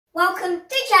Welcome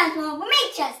to Chazzas with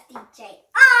me, Chazza DJ.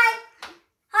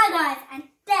 Hi guys, and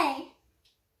today,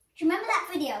 do you remember that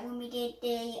video when we did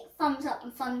the thumbs up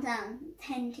and thumbs down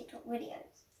 10 TikTok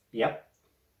videos? Yep.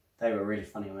 They were really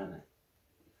funny, weren't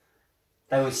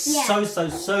they? They were so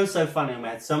funny, and we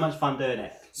had so much fun doing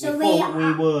it. So we thought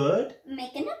we would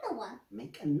make another one.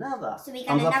 Make another. So we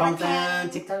got thumbs up, another thumbs down,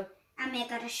 TikTok. And we're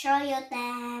going to show you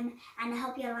them, and I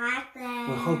hope you like them.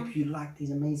 We hope you like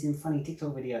these amazing, funny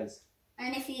TikTok videos.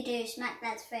 And if you do, smack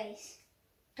Dad's face.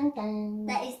 Dun, dun.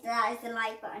 That is the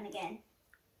like button again.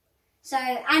 So,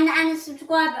 and the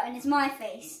subscribe button is my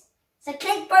face. So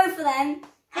click both of them,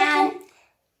 and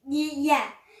yeah.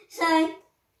 So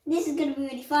this is going to be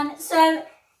really fun. So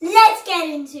let's get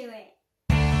into it.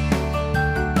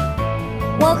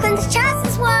 Welcome to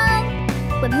Chazzas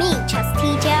World with me, Chazza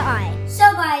TJ. So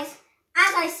guys,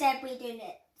 as I said, we're doing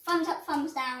it. Thumbs up,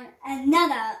 thumbs down,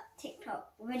 another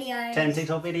TikTok video. 10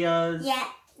 TikTok videos. Yeah,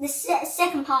 the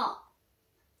second part.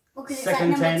 Because it's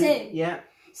Second like number 10, 2. yeah.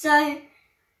 So,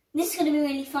 this is going to be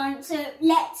really fun. So,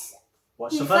 let's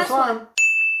watch do the first one.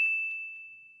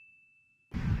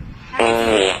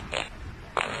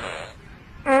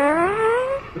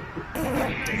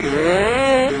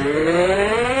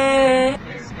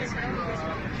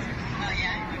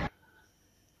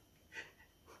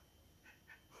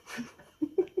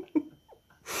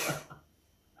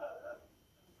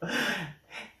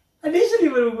 Initially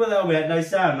when we put that on, we had no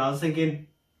sound, and I was thinking,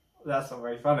 that's not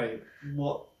very funny.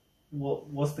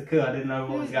 What's the coup? I didn't know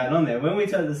what was going on there. When we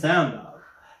turned the sound up,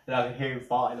 then I could hear him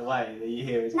farting away. That you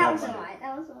hear his. That was alright.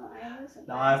 That was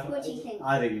alright. What do you think?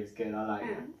 I think it was good. I like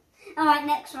it. Alright,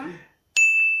 next one.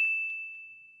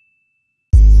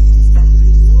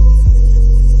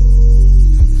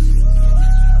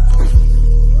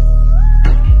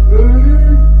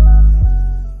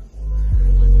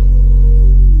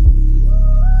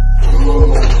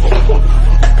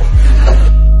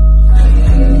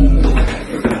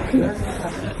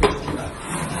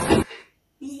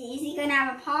 Is he going to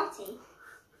have a party?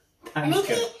 And did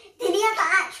he have an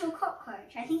actual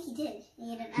cockroach? I think he did.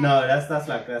 He had an no, that's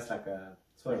like a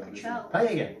toilet. Control. Play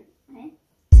it again. Okay.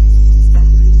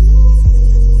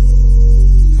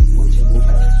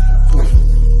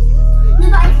 No,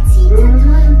 but I can see the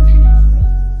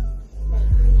toilet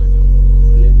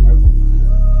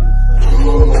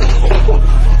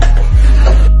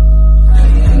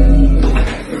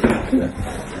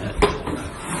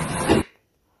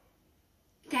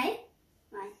okay,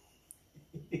 right.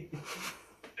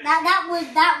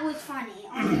 that was funny.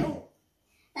 Oh,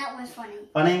 that was funny.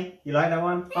 Funny? You like that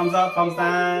one? Thumbs up, thumbs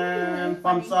down,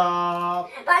 thumbs up.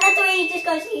 But that's the way he just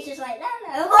goes. He's just like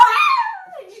no.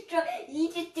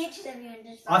 He just ditches everyone.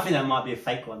 Just like, I think that might be a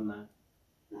fake one though.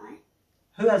 why?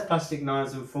 Who has plastic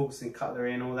knives and forks and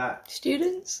cutlery and all that?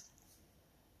 Students?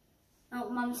 Oh,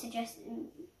 Mum suggested.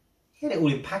 He had it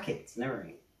all in packets and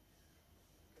everything.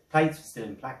 The plates were still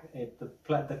in packets.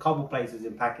 The cobble plates was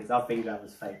in packets. I think that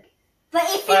was fake. But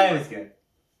if it was good.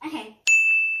 Okay.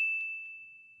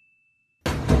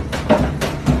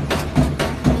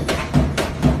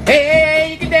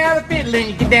 Hey, you get down the fiddle and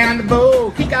you get down the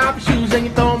bow. Kick off your shoes and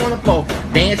you throw them on the floor.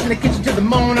 Dance in the kitchen till the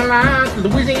morning light, till the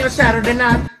Louisiana Saturday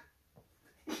night.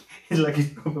 It's like he's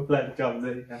proper playing the drums,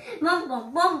 isn't he?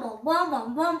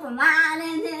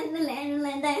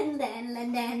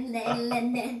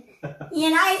 You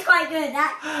know, it's quite good.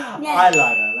 That. Yeah. I like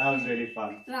that. That was really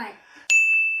fun. Right.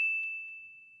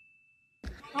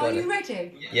 Are you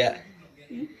ready? Yeah.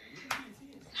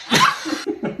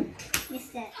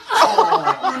 Missed it.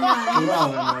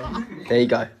 Oh, There you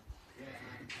go.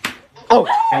 Oh!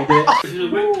 can you do it? This is a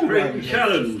whipped cream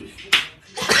challenge.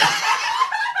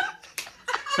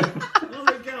 Where are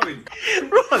we going?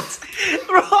 Rod!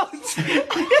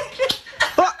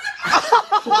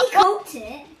 He caught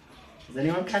it. Does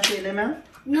anyone catch it in their mouth?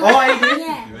 No. Oh, he did?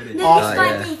 Yeah. ready? No, Oh, this guy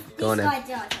yeah. did. Go on This then. guy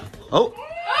did. Oh!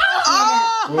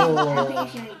 I'm pretty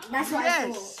sure. That's what I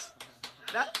thought.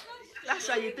 That's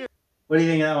how you do it. What do you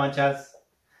think of that one, Chaz?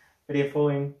 Video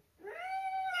falling?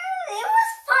 It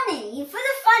was funny. For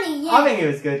the funny, yeah. I think it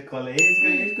was good quality.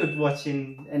 It was good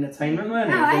watching entertainment, weren't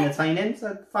it? It was Alright. entertaining,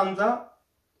 so thumbs up.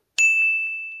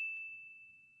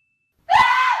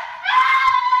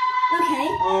 Okay.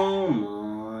 Oh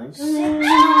my. 6, 9,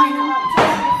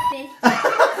 October 5th.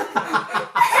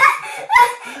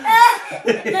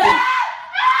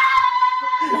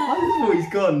 I thought he's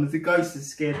gone. The ghost is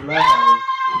scared the life out of him.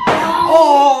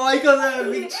 Oh, I got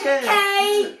that big chair.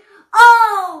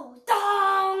 K.O.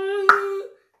 Dong.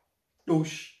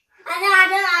 Doosh. And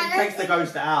I It takes the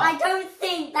ghost out. I don't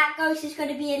think that ghost is going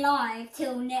to be alive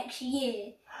till next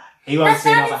year. He won't That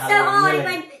see another sounded so Halloween, hard. It will he?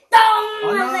 went dong. I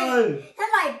know.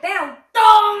 Sounds like a bell.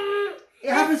 Dong. It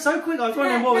happened so quick. I was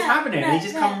wondering what was happening. And he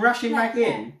just come rushing back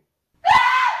in.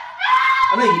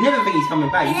 I know, you never think he's coming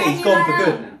back. You think he's gone for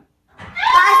good now.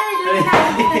 He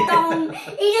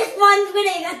just runs with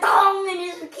it, a dong, and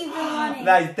just keeps on running.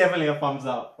 That is definitely a thumbs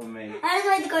up from me. I love the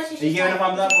way the ghost was Are you giving a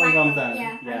thumbs up or a thumbs down?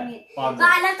 Yeah. Thumbs But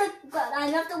up. I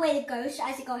love the way the ghost,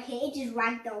 as it got hit, it just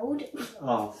ragdolled.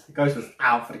 Oh, the ghost was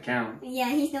out for the count. Yeah,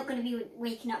 he's not going to be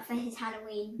waking up for his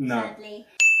Halloween, No. sadly.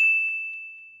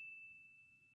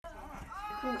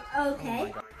 Cool.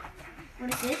 Okay.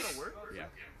 What is this?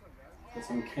 Got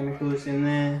some chemicals in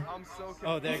there.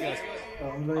 Oh, there it goes.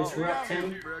 Oh, it's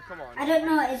erupting. I don't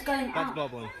know what is going on. That's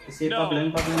bubbling. You see it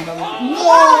bubbling.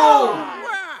 Whoa!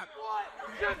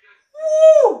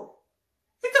 Woo!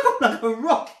 It took off like a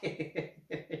rocket.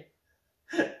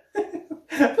 Play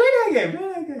that again.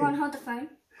 Go on, hold the phone.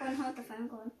 Go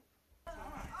on.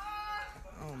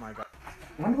 Oh my god.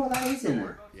 I wonder what that is in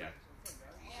there.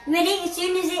 Ready? As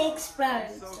soon as it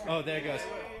explodes. Oh, there it goes.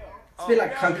 It's a bit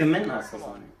like Cocomentos or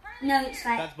something. No, it's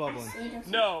like That's bubbling. acid or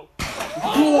No.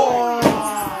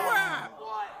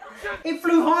 It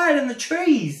flew higher than the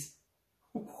trees.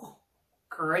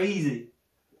 Crazy.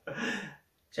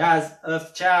 Chaz,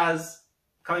 Earth Chaz,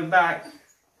 coming back.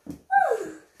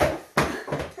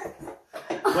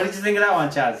 What did you think of that one,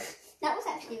 Chaz? That was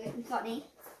actually really funny.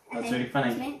 That's really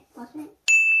funny. Wasn't it?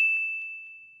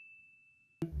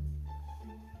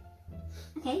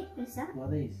 Okay, what's that? What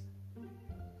are these?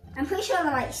 I'm pretty sure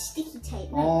they're like sticky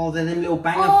tape. No? Oh, they're them little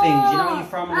banger things. You know when you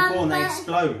throw them on the floor and they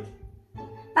explode?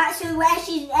 Back to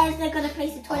as they're gonna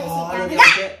place the toilet Oh, seat down.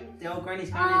 look, the old granny's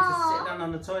coming in to sit down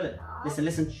on the toilet.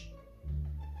 Listen. Shh.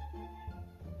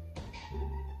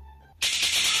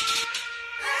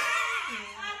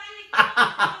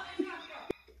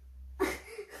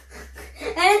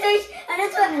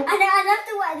 And I love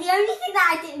the way, the only thing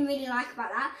that I didn't really like about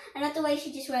that, I love the way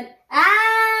she just went,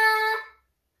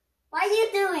 what are you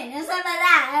doing? And something like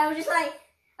that. And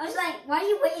I was like, why are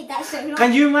you waiting that so long?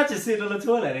 Can you imagine sitting on the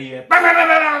toilet and you No,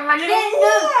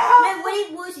 what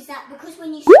it was is that because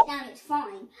when you sit down it's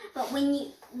fine, but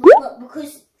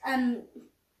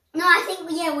no, I think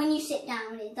when you sit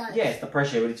down it does. Yeah, it's the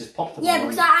pressure, but it just popped. Yeah,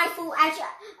 because I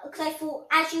thought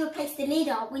as you replace the lid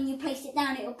up, when you place it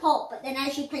down it will pop, but then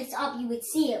as you place it up you would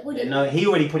see it, wouldn't you? No, he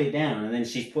already put it down, and then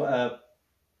she's put her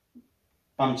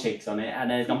bum cheeks on it, and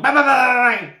then it's gone bang, bang,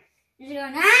 bang, bang. You're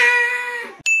going,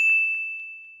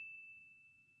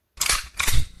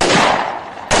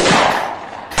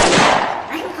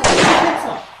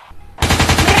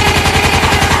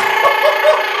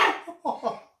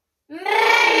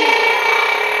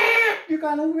 You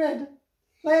got all red.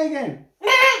 Play again.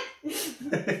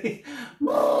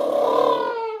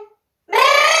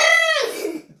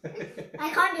 I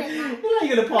can't do it now. You're not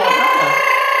gonna pass that.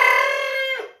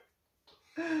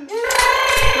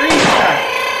 Freeze that.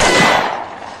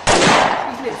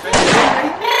 His lips ready.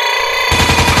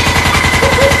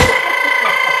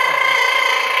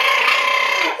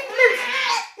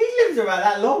 His lips are about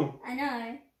that long. I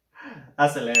know.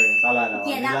 That's hilarious. I like that one.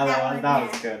 Yeah, You that like that one? one, That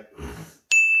yeah. was good.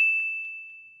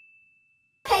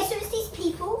 Okay, so it's these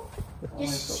people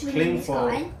just swinging this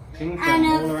guy. Cling And,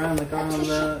 film all around the guy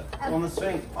on the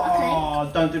swing. Oh,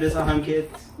 don't do this at home, kids.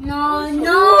 No! Do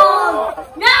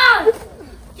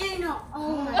not!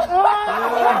 Oh my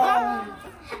god.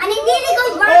 And it nearly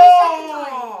goes round a second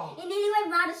time. It nearly went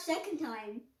round a second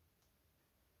time.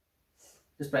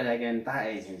 Just play that again. That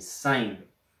is insane.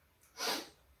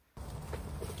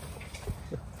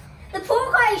 The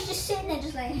poor guy is just sitting there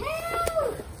just like,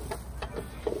 help!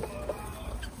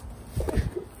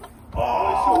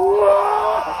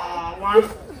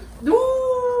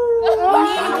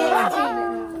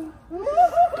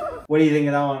 What do you think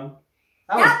of that one?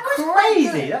 That was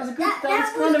crazy. That was a good.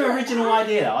 That was kind of original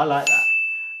idea. I like that.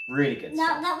 Really good.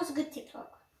 That was a good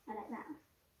TikTok. I like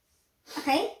that.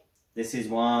 Okay. This is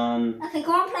one. Okay,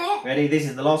 go on, play it. Ready? This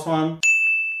is the last one.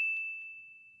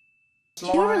 Do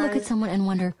you ever look at someone and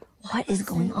wonder what is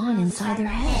going on inside their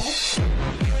head?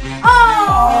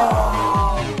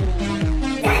 Oh!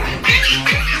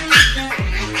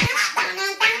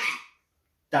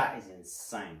 That is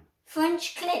insane.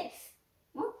 French cliff.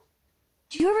 What?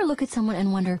 Do you ever look at someone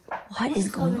and wonder what is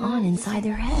going on inside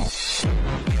their head?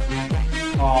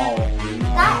 Oh no.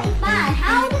 That is bad.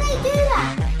 How do they do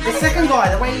that? The second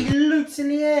guy, the way he loops in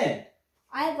the air.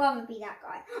 I'd rather be that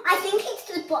guy. I think it's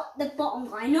the bottom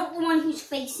guy, not the one who's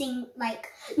facing,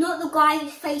 not the guy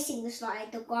who's facing the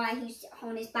slide, the guy who's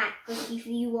on his back, because if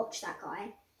you watch that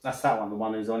guy. That's that one, the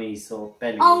one who's on his sort of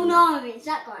belly. Oh isn't it? no, it's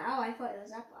that guy. Oh, I thought it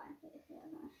was that guy.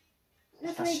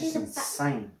 That's just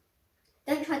insane.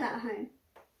 Don't try that at home.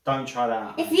 Don't try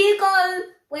that. If you go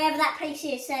wherever that place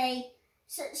is, say,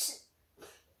 just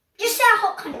say a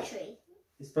hot country.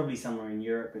 It's probably somewhere in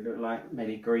Europe. It looked like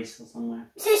maybe Greece or somewhere.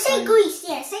 So say Greece,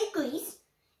 yeah, say Greece.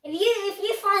 If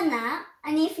you find that,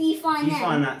 and if you find if you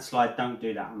find that slide, don't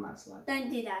do that on that slide.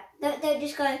 Don't do that. Don't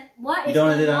just go, what You is don't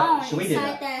want to going do that? on Should we do inside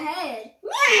that? their head?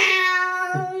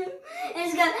 Meow! And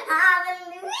just go,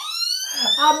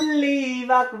 I believe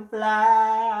I can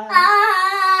fly.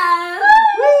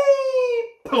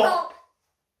 Whee! Plop. But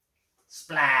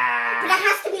Splash. it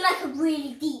has to be like a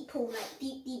really deep pool, like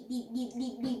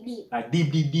deep. Like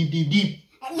deep.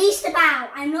 At least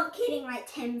about, I'm not kidding,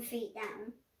 like 10 feet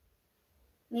down.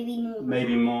 Maybe more.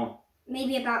 Maybe more.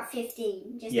 Maybe about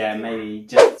 15. Just Yeah, to do maybe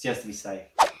that. just to be safe.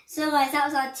 So guys, that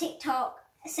was our TikTok,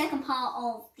 second part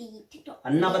of the TikTok.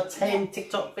 Another video. 10 Yeah.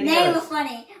 TikTok They videos. were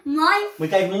funny. We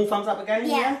gave them all thumbs up again,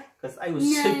 Yeah. Because they were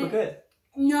No. super good.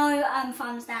 No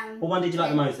thumbs down. What one did you like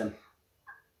the most then?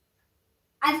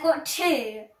 I've got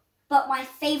 2, but my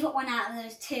favourite one out of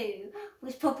those 2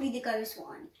 was probably the ghost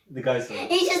one. The ghost one.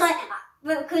 He's just like,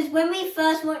 because when we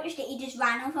first watched it, he just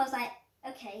ran off. I was like,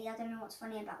 okay, I don't know what's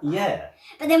funny about that. Yeah.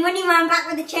 But then when he ran back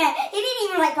with the chair, he didn't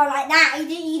even like go like that.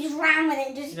 He just ran with it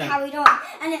and just Yeah. carried on.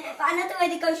 And then, but another way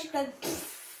the ghost should go,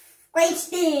 great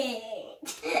stick.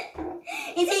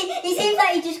 He seems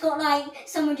like he just got like,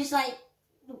 someone just like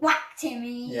whacked him. And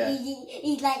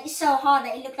he like so hard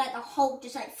that it looked like the Hulk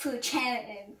just like threw a chair at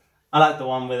him. I like the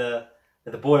one with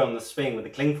the boy on the swing with the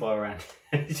cling foil around.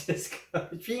 He just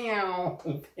goes, meow.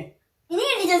 He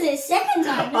nearly does it a second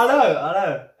time. I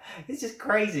know. It's just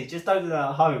crazy. Just don't do that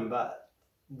at home. But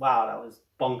wow, that was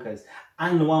bonkers.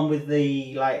 And the one with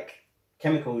the like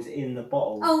chemicals in the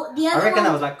bottle. Oh, the other I reckon one,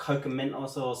 that was like Coke and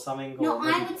Mentos or something. no, or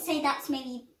I would say that's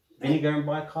maybe vinegar and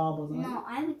bicarb or something. no.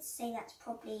 I would say that's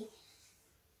probably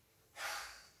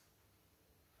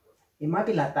It might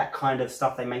be like that kind of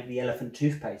stuff they make the elephant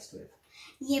toothpaste with.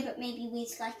 yeah, but maybe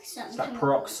with like certain. It's like chemicals.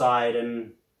 peroxide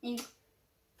and. Maybe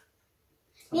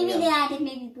something they else. added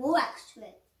maybe borax to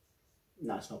it.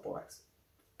 No, it's not borax.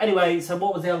 Anyway, so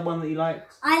what was the other one that you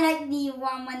liked? I like the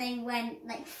one when they went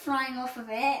like flying off of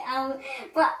it.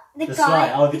 But the guy,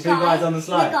 slide. Oh, the two guys on the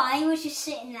slide. The guy was just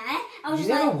sitting there. I was You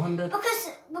just ever like, wondered because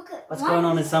what's what? going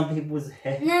on in some people's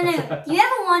heads? No. Do you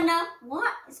ever wonder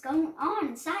what is going on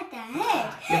inside their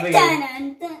head? Yeah, but Dun,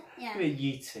 dun, dun. Yeah.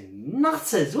 You two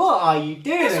nutters, what are you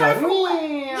doing? That's what I Like, thought.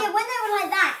 meow. Yeah, when they were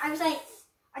like that, I was like,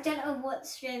 I don't know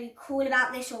what's very cool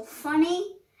about this or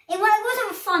funny. It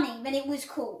wasn't funny, but it was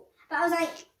cool. But I was like,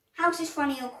 how's this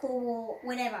funny or cool or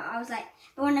whatever? I was like,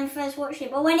 but when I first watched it,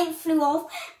 but when it flew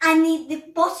off and the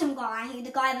bottom guy, who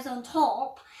the guy was on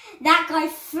top, that guy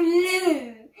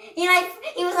flew. He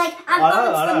was like, I'm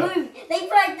going to the moon. They put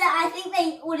that. I think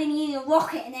they already needed a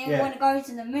rocket and they want to go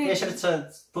to the moon. Yeah, should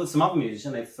have put some other music,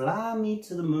 shouldn't they? Fly me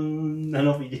to the moon, and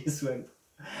off he just went.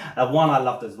 One I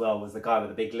loved as well was the guy with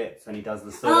the big lips when he does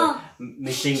the sort of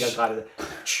machine gun kind of.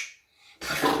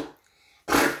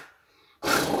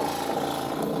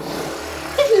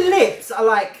 His lips are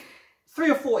like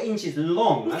 3 or 4 inches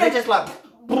long, and they're just like.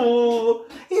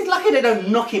 He's lucky they don't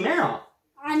knock him out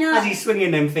I know. as he's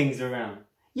swinging them things around.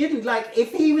 You'd like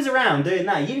if he was around doing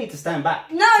that, you need to stand back.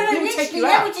 No, They would take literally, you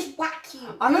they out. would just whack you.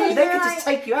 I know, they They're could just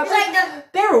take you out. It's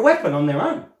like They're a weapon on their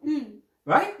own,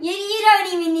 right? you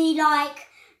don't even need like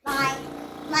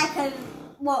a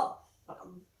what?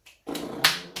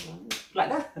 Like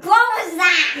that. What was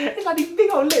that? It's like these big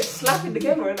old lips slapping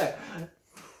together, isn't it?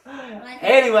 Like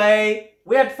Anyway,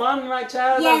 we had fun, right,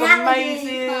 Chaz? Yeah, that was that was amazing.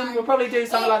 really fun. We'll probably do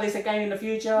something like this again in the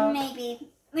future.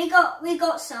 maybe we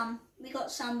got some,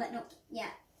 but not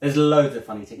yet. There's loads of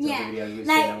funny TikTok Yeah, videos we've seen,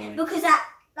 like haven't we? because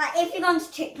if you go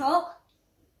onto TikTok,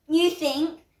 you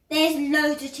think there's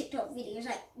loads of TikTok videos,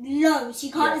 like loads.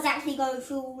 You can't exactly go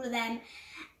through all of them,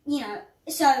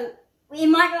 So it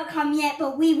might not come yet,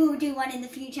 but we will do one in the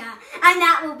future, and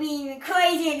that will be even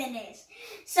crazier than this.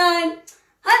 So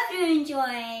hope you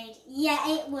enjoyed. Yeah,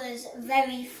 it was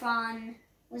very fun,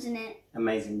 wasn't it?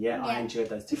 Amazing, yeah. I Yeah. enjoyed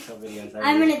those TikTok videos.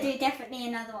 I'm gonna do definitely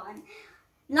another one.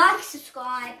 Like,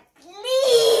 subscribe,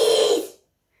 please.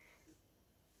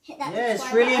 Hit that Yeah, it's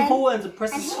subscribe really button. important to press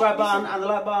the And subscribe hit button this- and the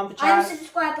like button for And the Chaz.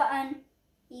 subscribe button.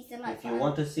 He's the like If you button.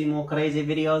 want to see more crazy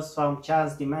videos from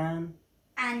Chaz the man.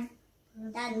 And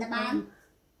that's the man.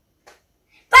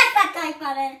 Press that like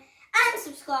button and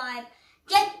subscribe.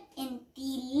 Get in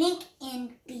the link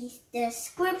in the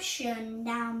description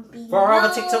down below. For our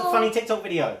other funny TikTok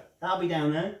video. That'll be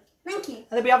down there. Thank you. And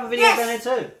there'll be other videos down there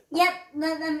too. Yep.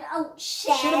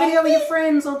 Share. Share the video with your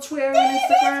friends on Twitter and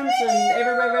Instagrams and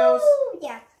everywhere else.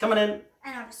 Yeah. Come on in.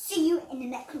 And I'll see you in the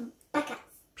next one. Bye guys.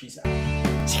 Peace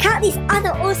out. Check out these other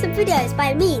awesome videos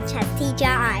by me, Chazza.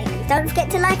 And don't forget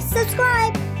to like and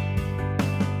subscribe.